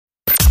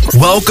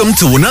Welcome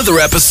to another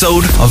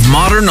episode of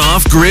Modern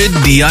Off-Grid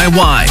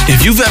DIY.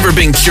 If you've ever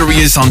been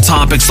curious on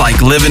topics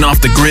like living off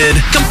the grid,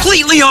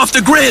 completely off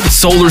the grid,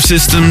 solar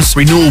systems,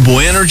 renewable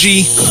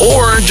energy,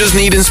 or just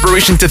need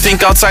inspiration to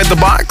think outside the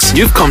box,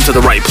 you've come to the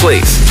right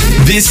place.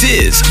 This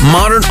is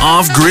Modern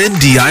Off-Grid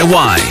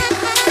DIY.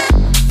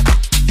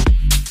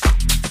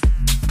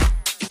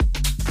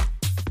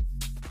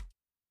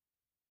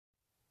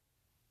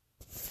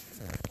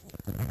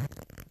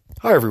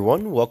 Hi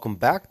everyone, welcome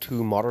back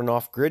to Modern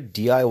Off-Grid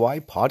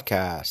DIY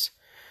Podcast.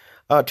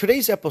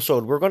 Today's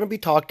episode, we're going to be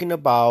talking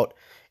about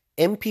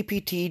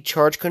Mppt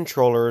charge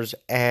controllers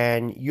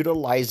and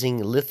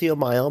utilizing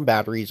lithium-ion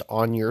batteries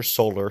on your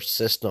solar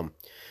system.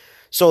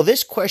 So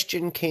this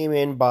question came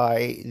in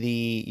by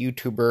the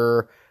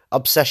YouTuber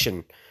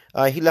Obsession.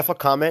 He left a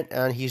comment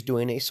and he's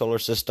doing a solar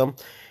system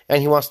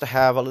and he wants to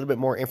have a little bit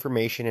more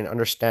information and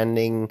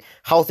understanding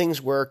how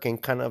things work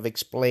and kind of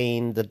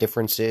explain the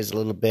differences a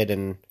little bit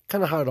and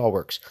kind of how it all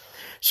works.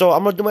 So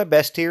I'm going to do my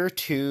best here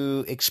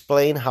to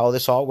explain how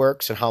this all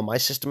works and how my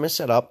system is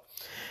set up.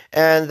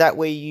 And that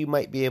way you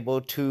might be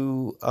able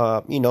to,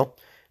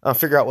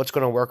 figure out what's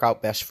going to work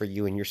out best for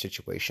you in your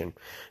situation.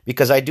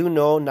 Because I do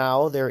know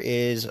now there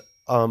is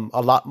a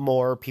lot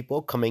more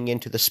people coming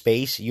into the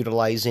space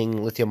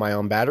utilizing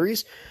lithium-ion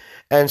batteries.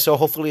 And so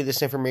hopefully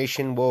this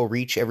information will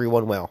reach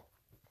everyone well.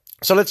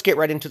 So let's get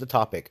right into the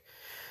topic.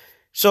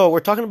 So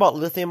we're talking about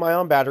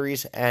lithium-ion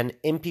batteries and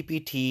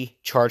Mppt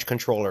charge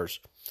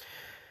controllers.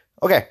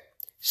 Okay,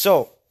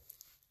 so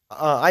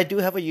I do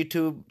have a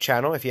YouTube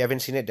channel. If you haven't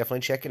seen it,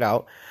 definitely check it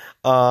out.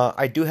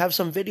 I do have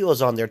some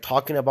videos on there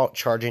talking about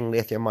charging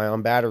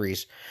lithium-ion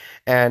batteries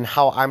and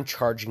how I'm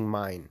charging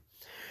mine.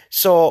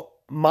 So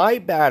my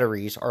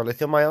batteries are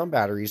lithium-ion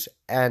batteries,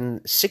 and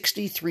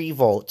 63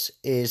 volts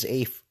is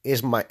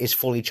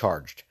fully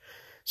charged.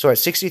 So at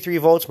 63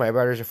 volts, my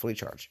batteries are fully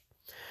charged.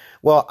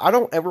 Well, I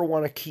don't ever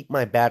want to keep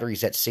my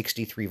batteries at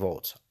 63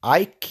 volts.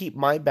 I keep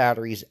my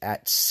batteries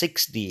at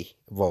 60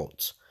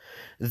 volts.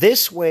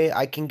 This way,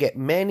 I can get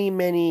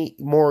many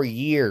more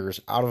years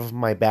out of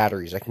my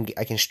batteries. I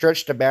can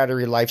stretch the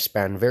battery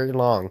lifespan very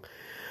long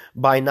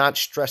by not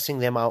stressing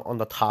them out on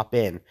the top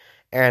end.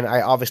 And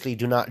I obviously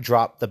do not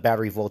drop the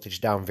battery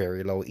voltage down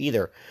very low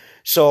either.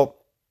 So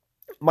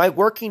my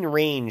working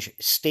range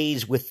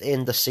stays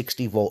within the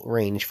 60 volt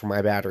range for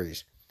my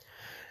batteries.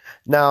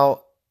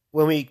 Now,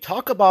 when we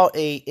talk about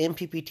a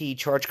Mppt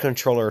charge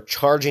controller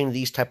charging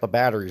these type of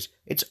batteries,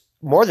 it's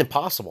more than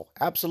possible.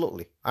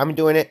 Absolutely. I'm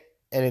doing it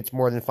and it's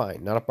more than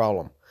fine. Not a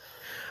problem.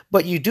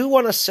 But you do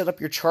want to set up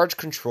your charge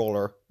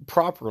controller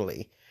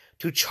properly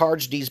to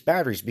charge these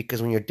batteries,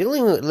 because when you're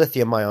dealing with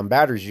lithium-ion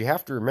batteries, you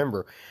have to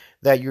remember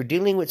that you're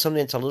dealing with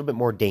something that's a little bit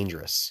more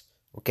dangerous.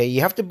 Okay,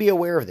 you have to be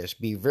aware of this.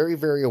 Be very,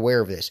 very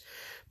aware of this.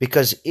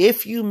 Because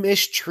if you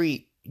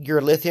mistreat your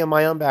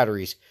lithium-ion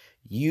batteries,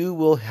 you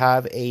will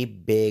have a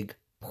big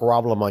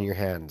problem on your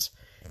hands.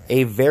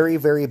 A very,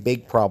 very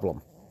big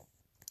problem.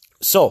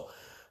 So,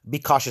 be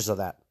cautious of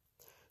that.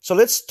 So,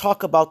 let's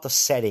talk about the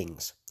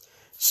settings.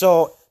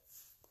 So,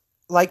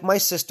 like my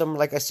system,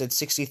 like I said,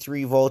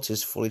 63 volts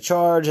is fully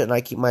charged, and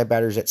I keep my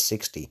batteries at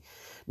 60.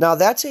 Now,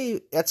 that's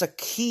a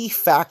key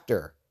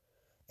factor.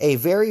 A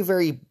very,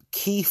 very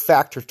key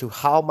factor to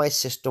how my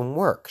system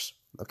works,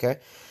 okay?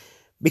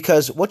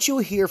 Because what you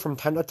hear from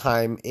time to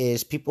time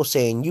is people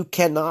saying you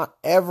cannot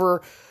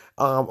ever,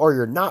 or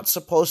you're not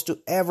supposed to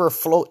ever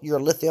float your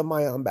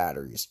lithium-ion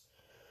batteries.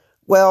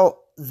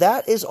 Well,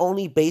 that is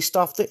only based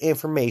off the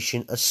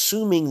information,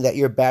 assuming that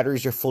your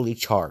batteries are fully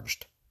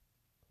charged,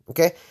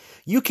 okay?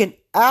 You can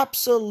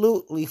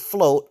absolutely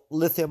float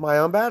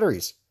lithium-ion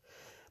batteries,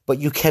 but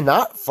you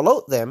cannot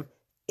float them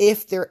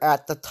if they're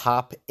at the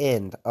top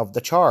end of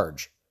the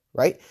charge,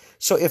 right?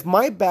 So if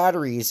my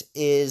batteries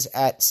is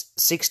at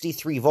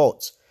 63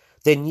 volts,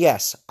 then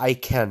yes, I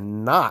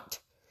cannot,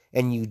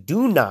 and you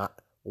do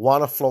not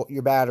want to float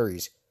your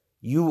batteries.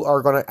 You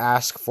are going to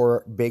ask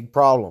for big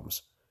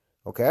problems,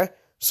 okay?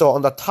 So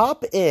on the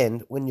top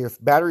end, when your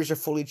batteries are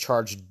fully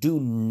charged, do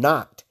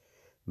not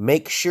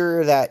make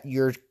sure that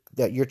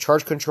your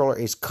charge controller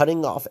is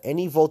cutting off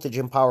any voltage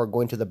and power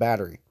going to the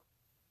battery,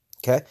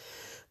 okay?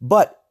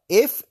 But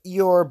if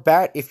you're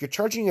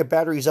charging your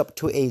batteries up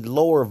to a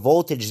lower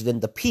voltage than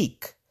the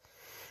peak,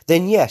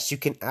 then yes, you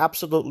can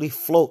absolutely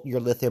float your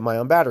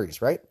lithium-ion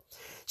batteries, right?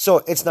 So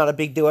it's not a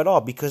big deal at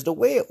all, because the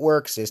way it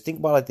works is, think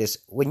about it like this.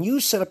 When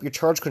you set up your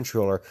charge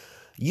controller,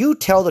 you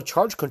tell the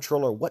charge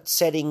controller what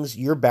settings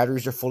your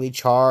batteries are fully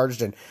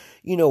charged and,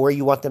 where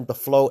you want them to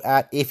float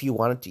at, if you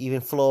want it to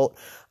even float,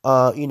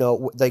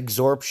 the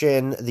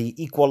absorption, the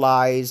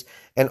equalize,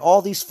 and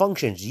all these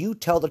functions. You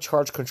tell the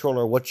charge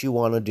controller what you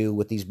want to do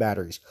with these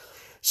batteries.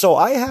 So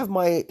I have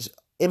my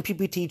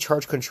Mppt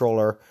charge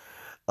controller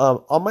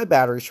on my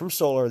batteries from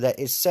solar that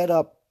is set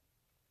up.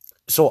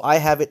 So I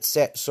have it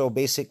set so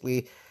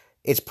basically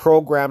it's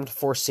programmed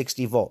for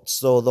 60 volts.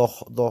 So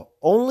the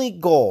only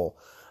goal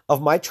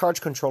of my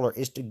charge controller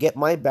is to get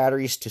my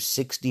batteries to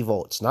 60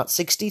 volts. Not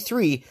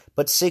 63,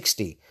 but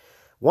 60.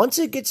 Once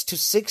it gets to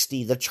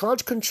 60, the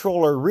charge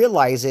controller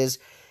realizes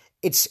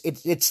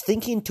it's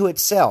thinking to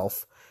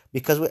itself,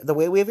 because the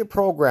way we have it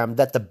programmed,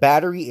 that the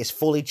battery is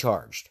fully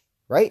charged,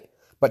 right?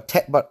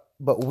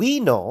 But we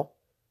know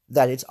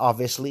that it's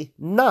obviously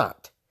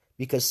not,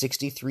 because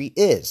 63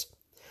 is.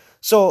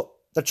 So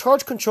the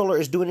charge controller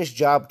is doing its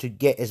job to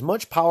get as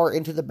much power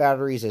into the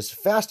batteries as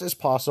fast as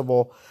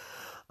possible,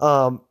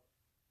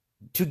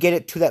 to get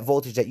it to that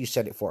voltage that you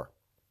set it for.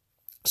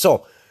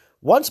 So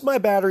once my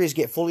batteries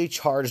get fully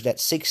charged at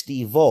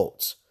 60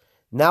 volts,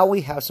 now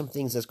we have some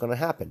things that's going to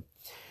happen.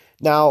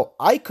 Now,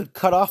 I could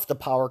cut off the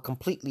power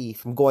completely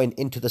from going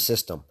into the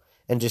system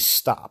and just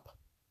stop,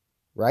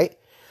 right?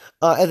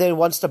 And then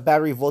once the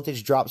battery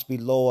voltage drops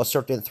below a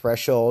certain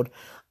threshold,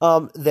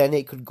 then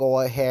it could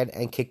go ahead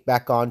and kick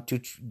back on to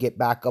get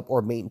back up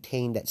or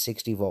maintain that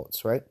 60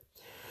 volts, right?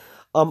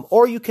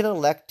 Or you can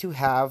elect to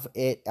have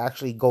it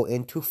actually go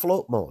into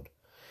float mode.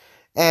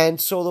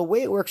 And so the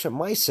way it works in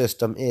my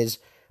system is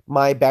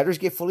my batteries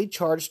get fully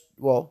charged.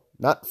 Well,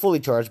 not fully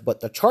charged,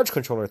 but the charge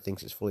controller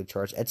thinks it's fully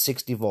charged at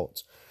 60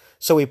 volts.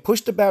 So we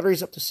push the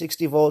batteries up to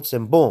 60 volts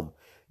and boom,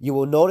 you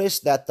will notice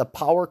that the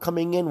power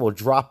coming in will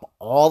drop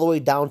all the way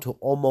down to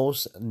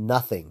almost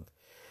nothing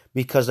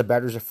because the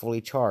batteries are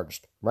fully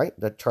charged, right?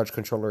 The charge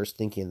controller is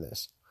thinking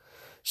this.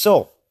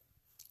 So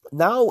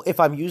now if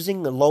I'm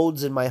using the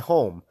loads in my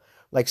home,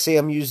 like say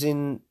I'm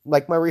using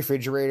like my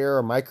refrigerator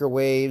or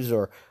microwaves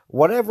or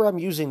whatever I'm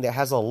using that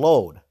has a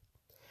load,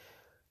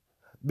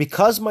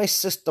 because my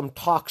system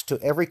talks to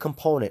every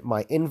component,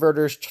 my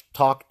inverters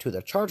talk to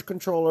the charge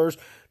controllers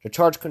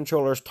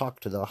talk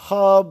to the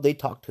hub, they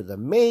talk to the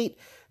mate,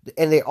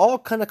 and they all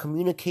kind of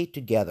communicate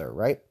together,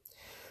 right?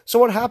 So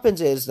what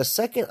happens is the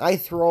second I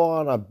throw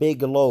on a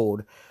big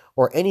load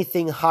or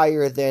anything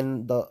higher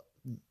than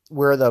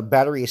where the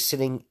battery is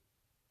sitting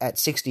at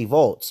 60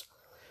 volts,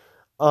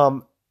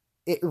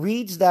 it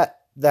reads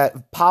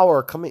that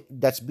power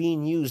that's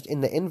being used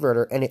in the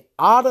inverter, and it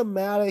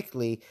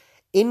automatically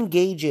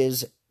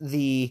engages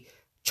the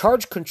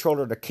charge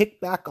controller to kick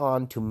back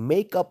on to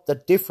make up the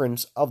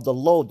difference of the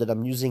load that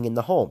I'm using in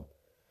the home.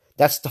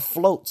 That's the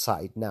float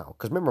side now,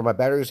 because remember, my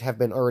batteries have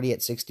been already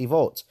at 60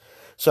 volts.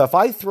 So if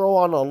I throw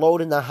on a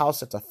load in the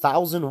house that's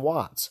 1,000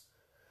 watts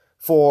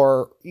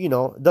for,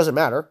 it doesn't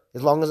matter,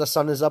 as long as the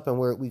sun is up and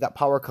we got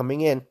power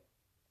coming in,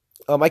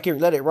 I can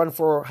let it run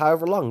for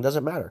however long, it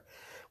doesn't matter.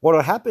 What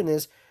will happen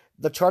is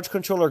the charge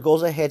controller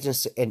goes ahead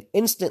and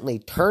instantly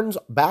turns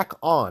back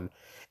on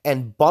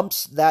and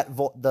bumps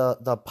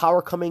the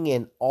power coming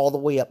in all the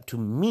way up to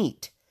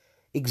meet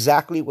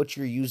exactly what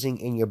you're using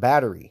in your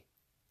battery.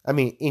 I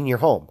mean, in your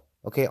home,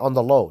 okay, on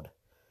the load,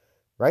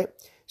 right?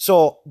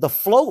 So the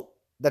float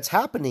that's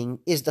happening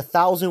is the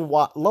 1,000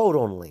 watt load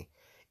only.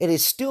 It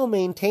is still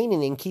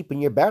maintaining and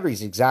keeping your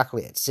batteries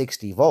exactly at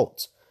 60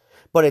 volts.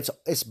 But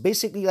it's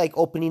basically like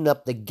opening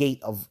up the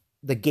gate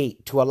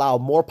to allow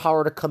more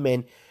power to come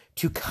in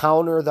to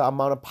counter the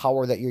amount of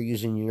power that you're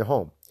using in your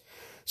home.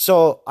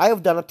 So I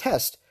have done a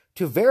test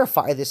to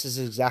verify this is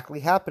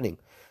exactly happening.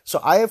 So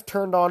I have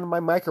turned on my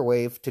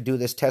microwave to do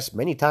this test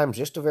many times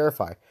just to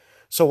verify.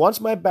 So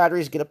once my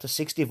batteries get up to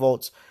 60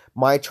 volts,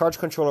 my charge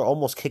controller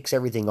almost kicks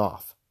everything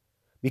off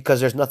because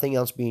there's nothing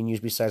else being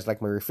used besides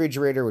like my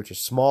refrigerator, which is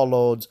small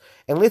loads,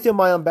 and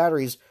lithium-ion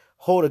batteries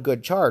hold a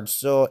good charge.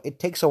 So it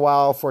takes a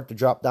while for it to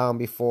drop down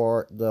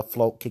before the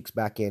float kicks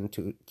back in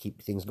to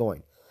keep things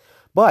going.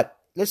 But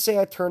let's say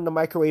I turn the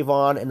microwave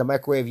on and the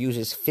microwave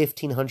uses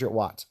 1,500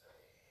 watts.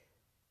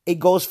 It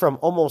goes from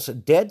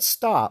almost dead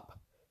stop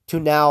to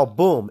now,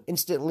 boom,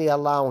 instantly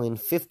allowing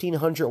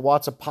 1,500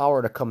 watts of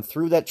power to come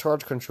through that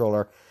charge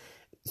controller,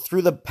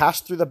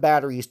 pass through the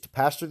batteries, to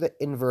pass through the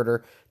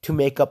inverter to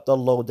make up the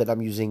load that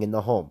I'm using in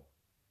the home.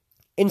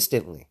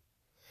 Instantly.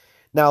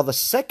 Now, the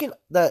second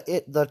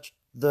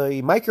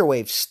the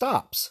microwave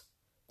stops,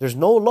 there's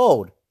no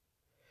load,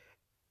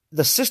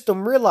 the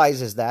system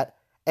realizes that,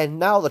 and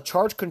now the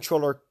charge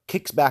controller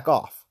kicks back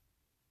off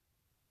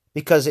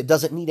because it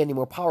doesn't need any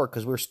more power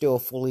because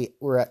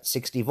we're at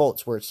 60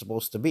 volts where it's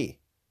supposed to be,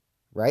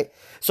 right?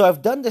 So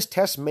I've done this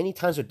test many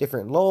times with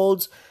different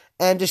loads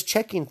and just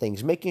checking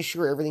things, making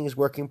sure everything is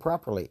working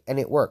properly, and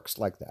it works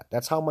like that.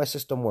 That's how my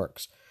system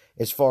works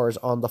as far as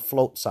on the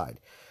float side.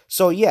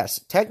 So yes,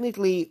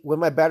 technically, when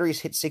my batteries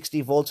hit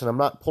 60 volts and I'm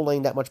not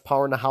pulling that much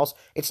power in the house,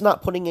 it's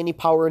not putting any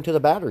power into the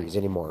batteries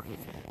anymore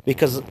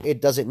because it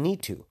doesn't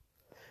need to.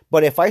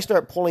 But if I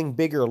start pulling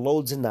bigger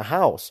loads in the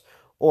house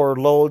or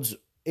loads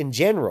in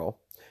general,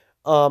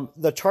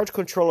 the charge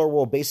controller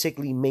will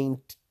basically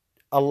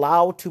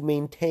allow to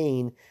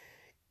maintain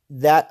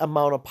that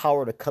amount of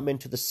power to come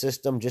into the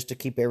system just to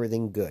keep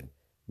everything good,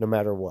 no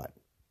matter what.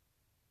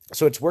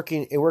 So it's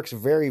working. It works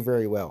very,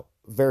 very well.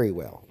 Very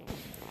well.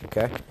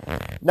 Okay.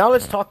 Now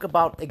let's talk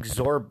about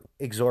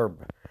exorb,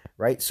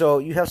 right? So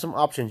you have some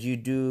options. You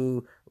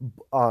do,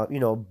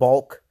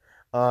 bulk,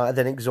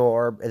 then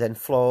exorb, and then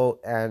float,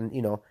 and,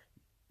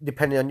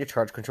 depending on your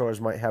charge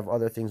controllers might have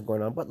other things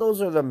going on, but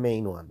those are the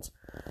main ones.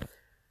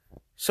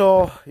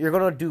 So you're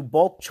going to do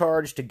bulk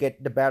charge to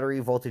get the battery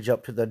voltage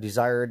up to the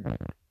desired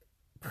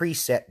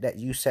preset that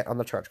you set on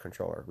the charge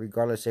controller,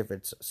 regardless if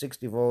it's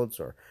 60 volts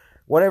or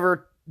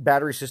whatever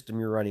battery system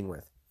you're running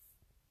with.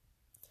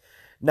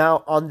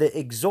 Now, on the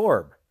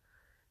Exorb,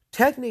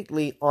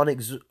 technically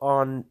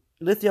on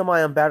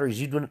lithium-ion batteries,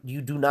 you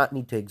do not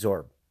need to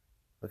Exorb.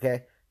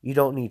 Okay, you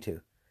don't need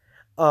to.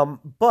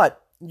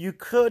 But you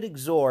could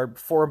Exorb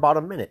for about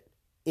a minute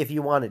if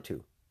you wanted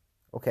to.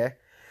 Okay,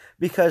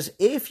 because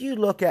if you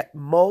look at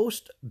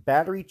most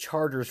battery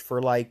chargers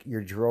for like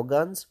your drill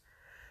guns,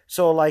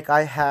 so like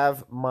I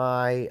have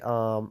my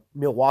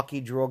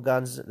Milwaukee drill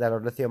guns that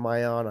are lithium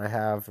ion. I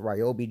have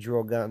Ryobi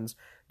drill guns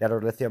that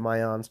are lithium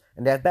ions,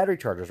 and they have battery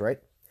chargers, right?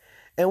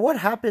 And what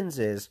happens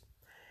is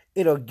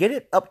it'll get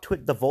it up to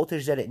the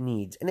voltage that it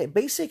needs, and it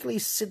basically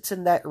sits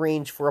in that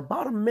range for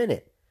about a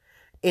minute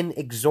in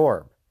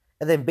Exorb.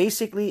 And then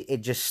basically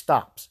it just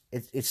stops.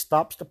 It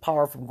stops the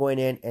power from going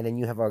in, and then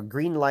you have a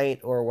green light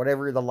or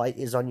whatever the light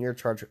is on your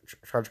charger,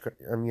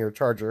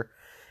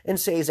 and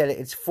says that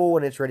it's full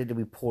and it's ready to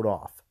be pulled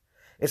off.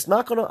 It's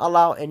not going to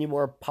allow any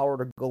more power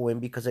to go in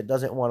because it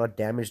doesn't want to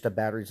damage the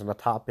batteries on the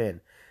top end,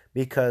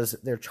 because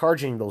they're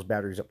charging those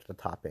batteries up to the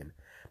top end.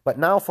 But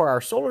now for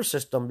our solar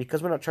system,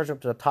 because we're not charging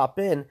up to the top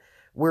end,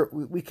 we're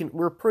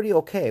pretty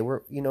okay.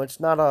 It's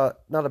not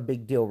a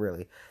big deal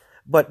really.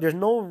 But there's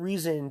no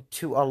reason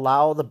to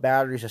allow the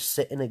batteries to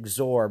sit and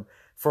Exorb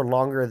for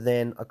longer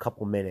than a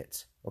couple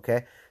minutes.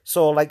 Okay,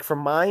 so like for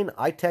mine,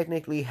 I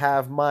technically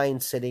have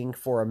mine sitting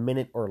for a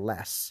minute or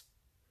less.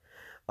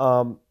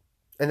 And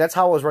that's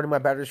how I was running my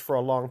batteries for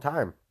a long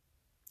time.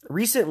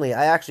 Recently,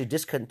 I actually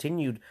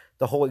discontinued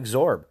the whole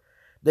Exorb.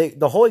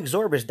 The whole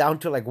Exorb is down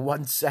to like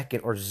 1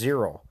 second or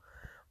 0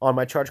 on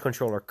my charge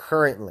controller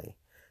currently,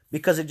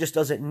 because it just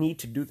doesn't need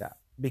to do that.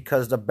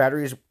 Because the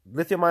batteries,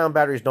 lithium-ion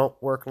batteries, don't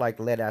work like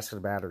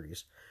lead-acid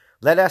batteries.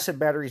 Lead-acid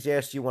batteries,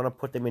 yes, you want to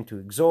put them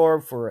into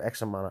Exorb for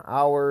X amount of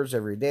hours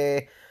every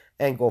day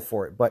and go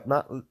for it. But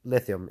not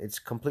lithium. It's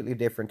completely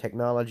different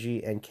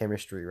technology and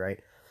chemistry, right?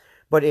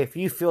 But if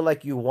you feel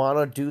like you want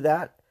to do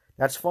that,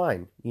 that's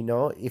fine.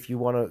 If you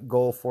want to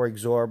go for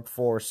Exorb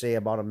for, say,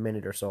 about a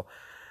minute or so.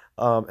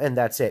 And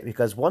that's it.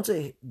 Because once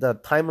the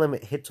time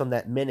limit hits on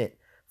that minute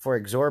for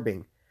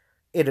Exorbing,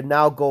 it'll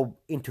now go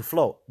into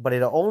float. But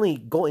it'll only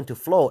go into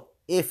float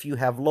if you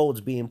have loads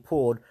being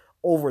pulled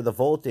over the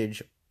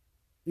voltage,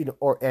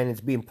 and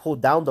it's being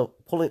pulled down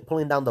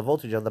pulling down the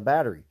voltage of the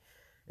battery.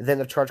 And then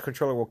the charge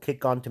controller will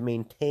kick on to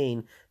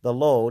maintain the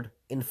load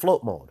in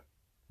float mode.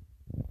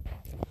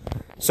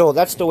 So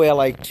that's the way I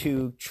like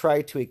to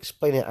try to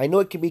explain it. I know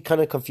it can be kind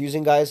of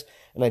confusing, guys,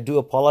 and I do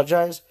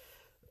apologize,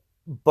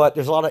 but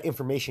there's a lot of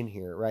information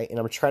here, right? And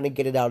I'm trying to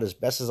get it out as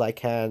best as I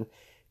can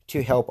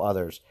to help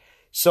others.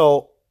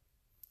 So,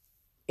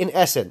 in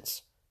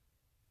essence,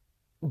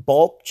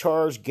 bulk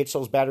charge gets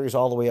those batteries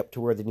all the way up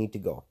to where they need to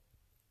go,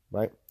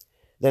 right?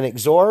 Then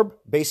Exorb,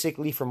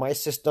 basically for my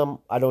system,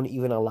 I don't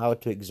even allow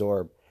it to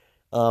Exorb.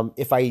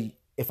 If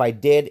I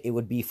did, it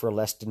would be for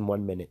less than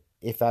 1 minute.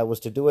 If I was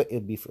to do it, it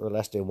would be for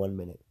less than 1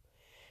 minute.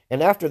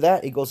 And after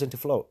that, it goes into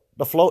float.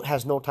 The float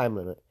has no time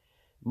limit.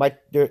 I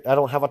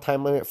don't have a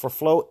time limit for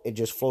float. It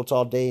just floats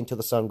all day until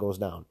the sun goes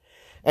down.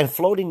 And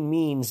floating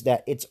means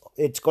that it's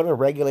going to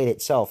regulate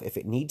itself. If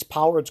it needs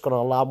power, it's going to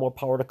allow more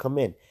power to come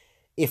in.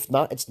 If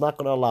not, it's not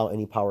going to allow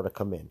any power to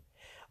come in.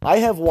 I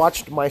have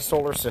watched my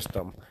solar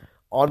system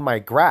on my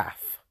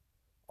graph,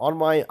 on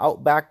my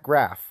Outback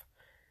graph,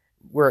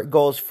 where it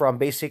goes from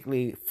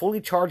basically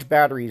fully charged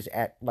batteries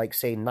at like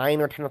say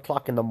 9 or 10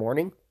 o'clock in the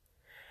morning,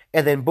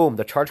 and then boom,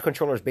 the charge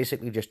controllers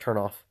basically just turn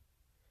off.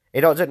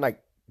 It doesn't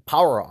like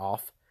power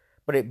off,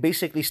 but it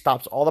basically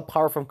stops all the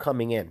power from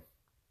coming in,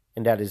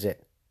 and that is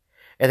it.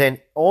 And then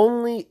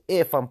only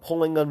if I'm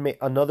pulling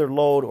another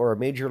load or a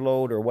major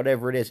load or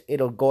whatever it is,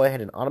 it'll go ahead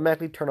and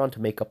automatically turn on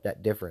to make up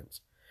that difference.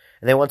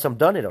 And then once I'm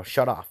done, it'll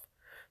shut off.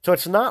 So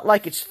it's not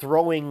like it's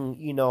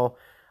throwing,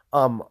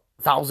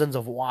 thousands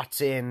of watts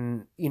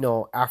in,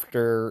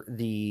 after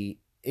the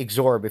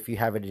Exorb if you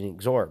have it in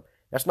Exorb.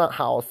 That's not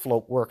how a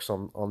float works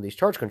on these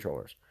charge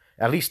controllers.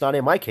 At least not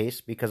in my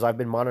case, because I've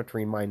been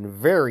monitoring mine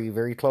very,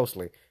 very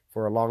closely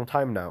for a long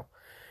time now.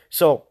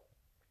 So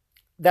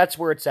that's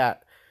where it's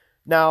at.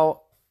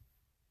 Now,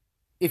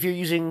 if you're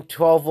using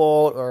 12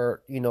 volt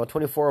or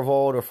 24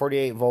 volt or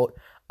 48 volt,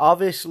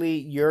 obviously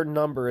your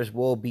numbers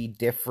will be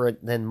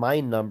different than my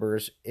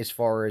numbers as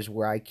far as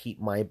where I keep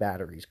my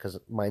batteries, because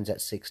mine's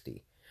at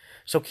 60.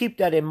 So keep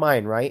that in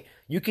mind, right?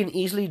 You can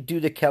easily do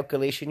the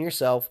calculation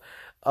yourself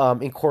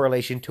in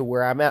correlation to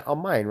where I'm at on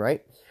mine,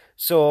 right?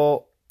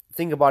 So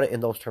think about it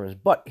in those terms.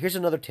 But here's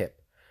another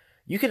tip.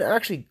 You can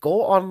actually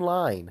go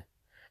online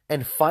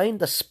and find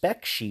the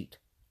spec sheet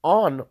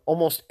on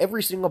almost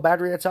every single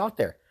battery that's out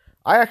there.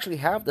 I actually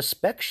have the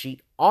spec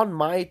sheet on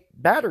my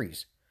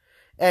batteries.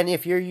 And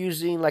if you're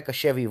using like a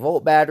Chevy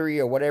Volt battery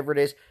or whatever it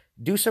is,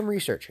 do some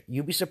research.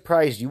 You'll be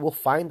surprised. You will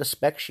find the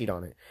spec sheet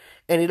on it.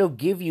 And it'll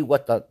give you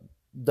what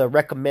the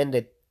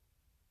recommended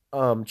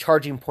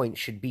charging point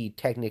should be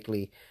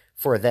technically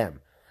for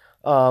them.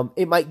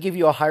 It might give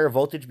you a higher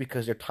voltage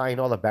because they're tying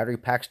all the battery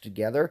packs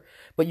together,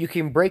 but you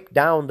can break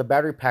down the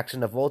battery packs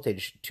and the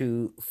voltage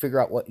to figure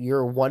out what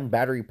your one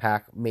battery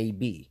pack may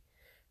be.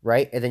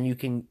 right? And then you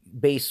can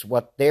base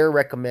what they're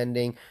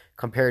recommending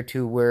compared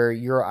to where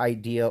your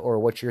idea or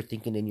what you're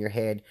thinking in your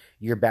head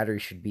your battery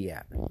should be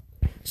at.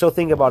 So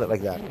think about it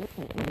like that.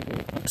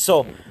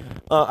 So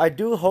I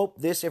do hope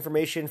this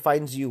information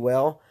finds you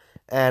well,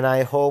 and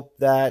I hope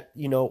that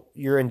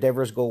your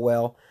endeavors go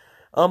well.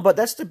 But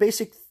that's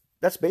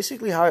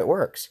basically how it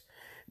works.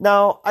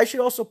 Now, I should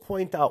also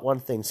point out one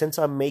thing, since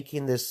I'm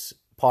making this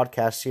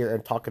podcast here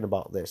and talking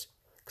about this,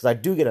 because I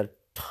do get a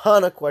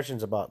ton of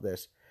questions about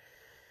this.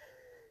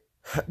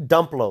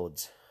 Dump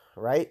loads,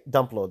 right?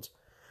 Dump loads.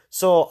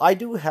 So I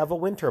do have a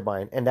wind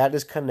turbine, and that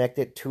is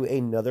connected to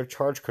another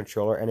charge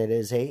controller, and it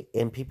is a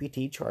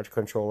Mppt charge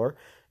controller,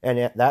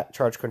 and that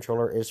charge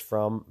controller is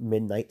from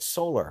Midnight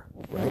Solar,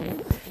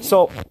 right?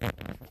 So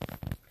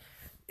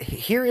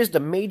here is the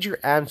major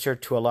answer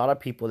to a lot of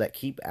people that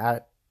keep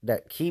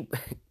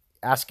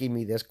asking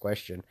me this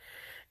question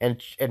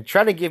and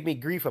trying to give me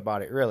grief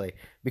about it, really,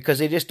 because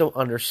they just don't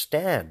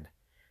understand.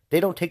 They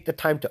don't take the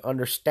time to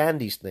understand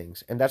these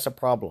things, and that's a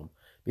problem,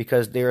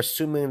 because they're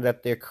assuming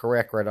that they're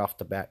correct right off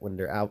the bat when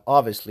they're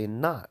obviously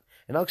not.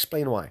 And I'll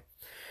explain why.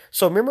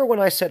 So remember when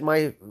I said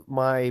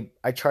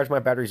I charge my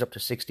batteries up to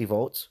 60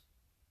 volts?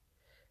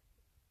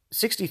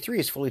 63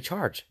 is fully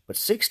charged, but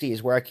 60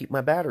 is where I keep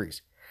my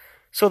batteries.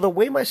 So the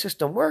way my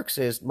system works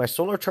is my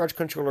solar charge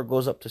controller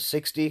goes up to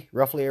 60,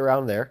 roughly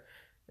around there,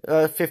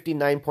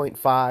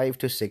 59.5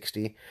 to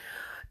 60.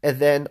 And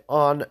then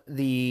on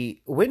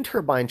the wind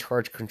turbine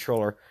charge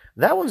controller,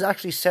 that one's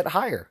actually set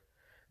higher.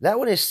 That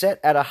one is set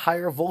at a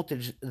higher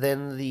voltage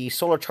than the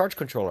solar charge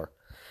controller.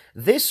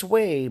 This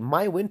way,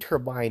 my wind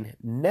turbine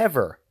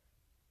never,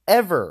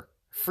 ever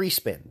free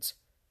spins.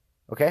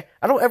 Okay?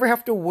 I don't ever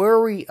have to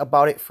worry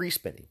about it free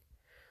spinning.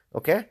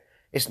 Okay?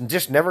 It's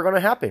just never going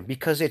to happen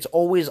because it's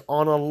always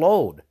on a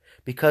load.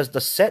 Because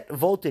the set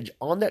voltage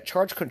on that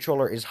charge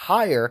controller is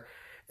higher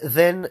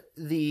than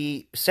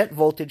the set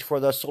voltage for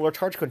the solar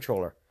charge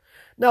controller.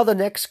 Now, the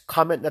next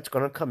comment that's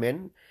going to come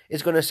in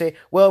is going to say,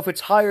 well, if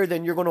it's higher,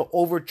 then you're going to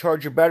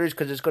overcharge your batteries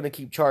because it's going to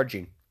keep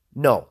charging.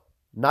 No,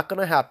 not going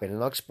to happen,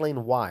 and I'll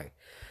explain why.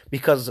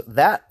 Because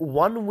that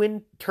one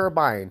wind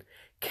turbine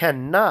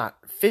cannot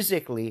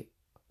physically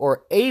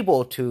or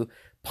able to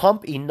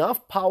pump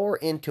enough power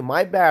into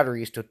my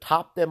batteries to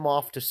top them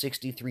off to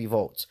 63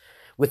 volts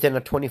within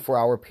a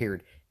 24-hour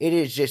period.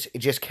 It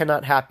just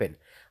cannot happen.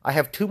 I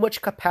have too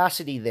much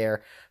capacity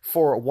there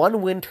for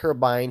one wind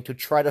turbine to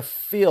try to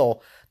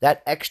fill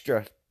that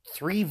extra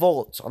 3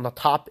 volts on the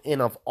top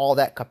end of all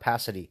that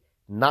capacity.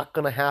 Not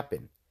going to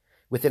happen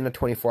within a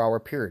 24-hour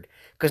period.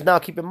 Because now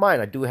keep in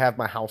mind, I do have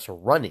my house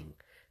running,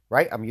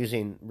 right? I'm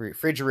using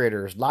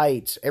refrigerators,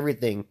 lights,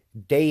 everything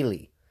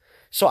daily.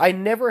 So I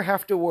never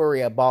have to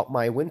worry about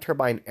my wind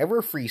turbine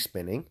ever free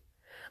spinning.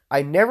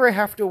 I never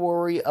have to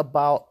worry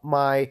about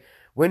my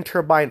wind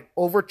turbine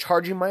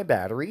overcharging my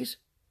batteries.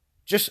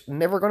 Just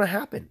never going to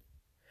happen.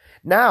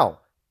 Now,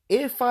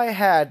 if I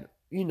had,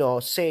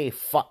 say,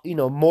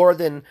 more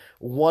than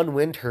one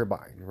wind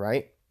turbine,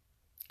 right?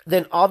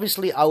 Then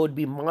obviously I would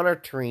be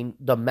monitoring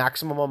the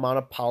maximum amount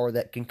of power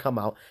that can come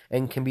out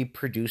and can be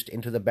produced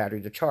into the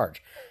battery to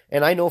charge.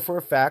 And I know for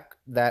a fact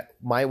that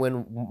my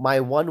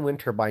one wind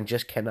turbine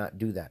just cannot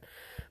do that.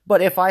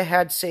 But if I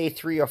had, say,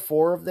 3 or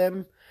 4 of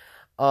them,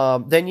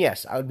 then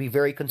yes, I would be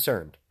very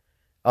concerned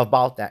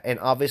about that. And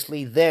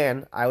obviously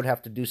then I would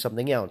have to do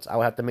something else. I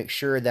would have to make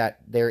sure that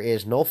there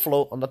is no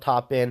float on the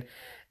top end.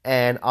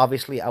 And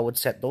obviously I would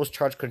set those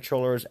charge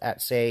controllers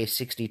at, say,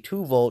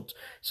 62 volts,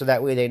 so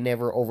that way they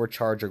never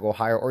overcharge or go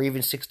higher, or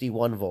even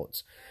 61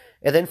 volts.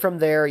 And then from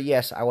there,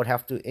 yes, I would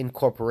have to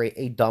incorporate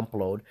a dump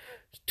load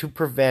to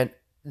prevent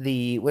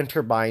the wind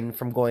turbine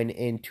from going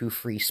into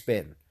free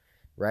spin,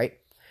 right?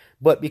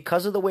 But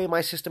because of the way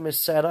my system is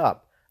set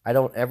up, I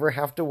don't ever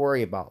have to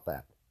worry about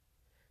that.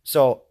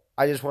 So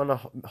I just want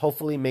to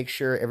hopefully make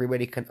sure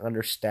everybody can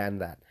understand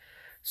that.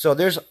 So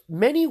there's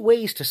many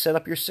ways to set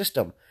up your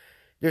system.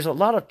 There's a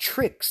lot of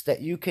tricks that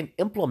you can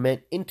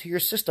implement into your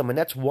system, and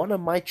that's one of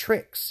my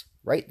tricks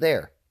right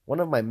there. One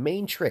of my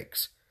main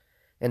tricks.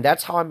 And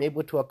that's how I'm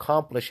able to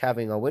accomplish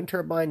having a wind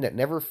turbine that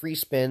never free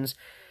spins,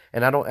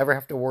 and I don't ever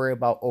have to worry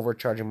about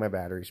overcharging my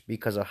batteries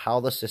because of how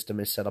the system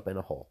is set up in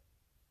a whole.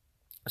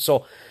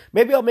 So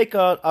maybe I'll make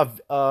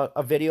a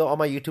video on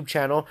my YouTube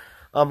channel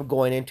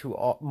going into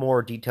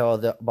more detail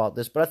about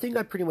this, but I think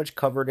I pretty much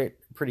covered it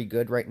pretty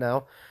good right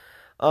now.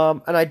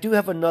 And I do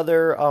have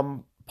another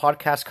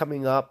podcast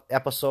coming up,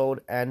 episode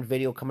and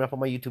video coming up on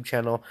my YouTube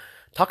channel,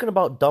 talking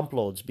about dump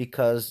loads,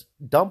 because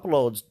dump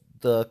loads,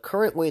 the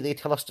current way they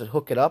tell us to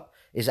hook it up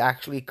is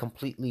actually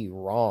completely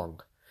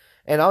wrong.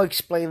 And I'll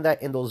explain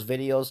that in those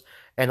videos,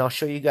 and I'll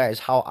show you guys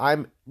how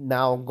I'm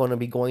now going to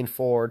be going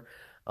forward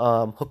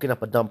hooking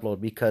up a dump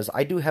load, because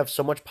I do have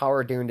so much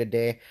power during the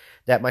day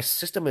that my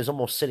system is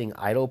almost sitting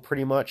idle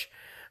pretty much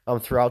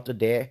throughout the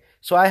day.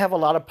 So I have a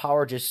lot of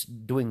power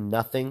just doing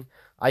nothing.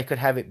 I could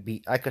have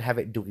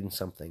it doing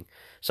something.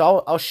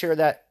 So I'll share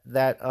that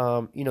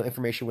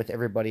information with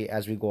everybody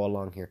as we go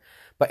along here.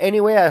 But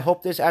anyway, I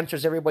hope this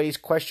answers everybody's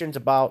questions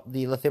about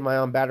the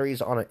lithium-ion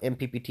batteries on an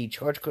Mppt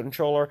charge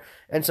controller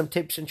and some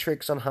tips and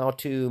tricks on how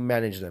to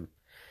manage them.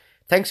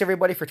 Thanks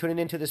everybody for tuning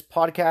into this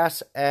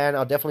podcast, and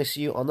I'll definitely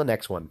see you on the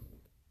next one.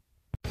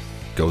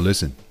 Go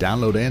listen,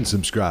 download, and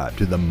subscribe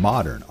to the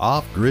Modern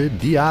Off-Grid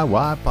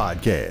DIY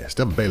podcast,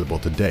 available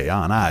today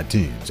on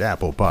iTunes,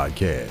 Apple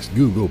Podcasts,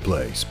 Google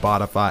Play,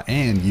 Spotify,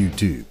 and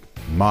YouTube.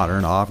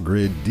 Modern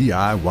Off-Grid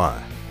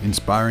DIY,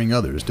 inspiring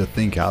others to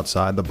think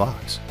outside the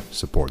box.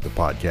 Support the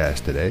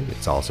podcast today.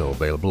 It's also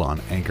available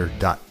on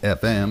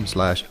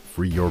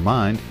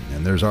anchor.fm/freeyourmind,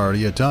 and there's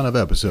already a ton of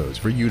episodes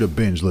for you to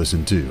binge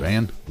listen to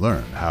and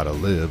learn how to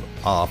live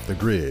off the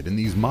grid in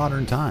these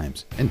modern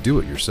times and do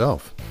it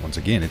yourself. Once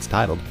again, it's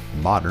titled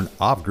Modern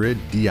Off-Grid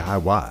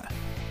DIY.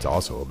 It's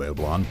also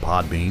available on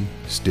Podbean,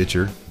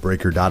 Stitcher,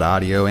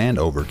 Breaker.audio, and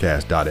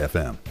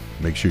Overcast.fm.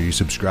 Make sure you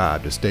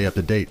subscribe to stay up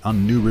to date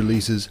on new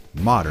releases.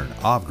 Modern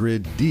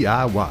Off-Grid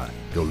DIY.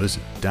 Go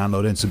listen,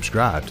 download, and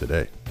subscribe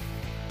today.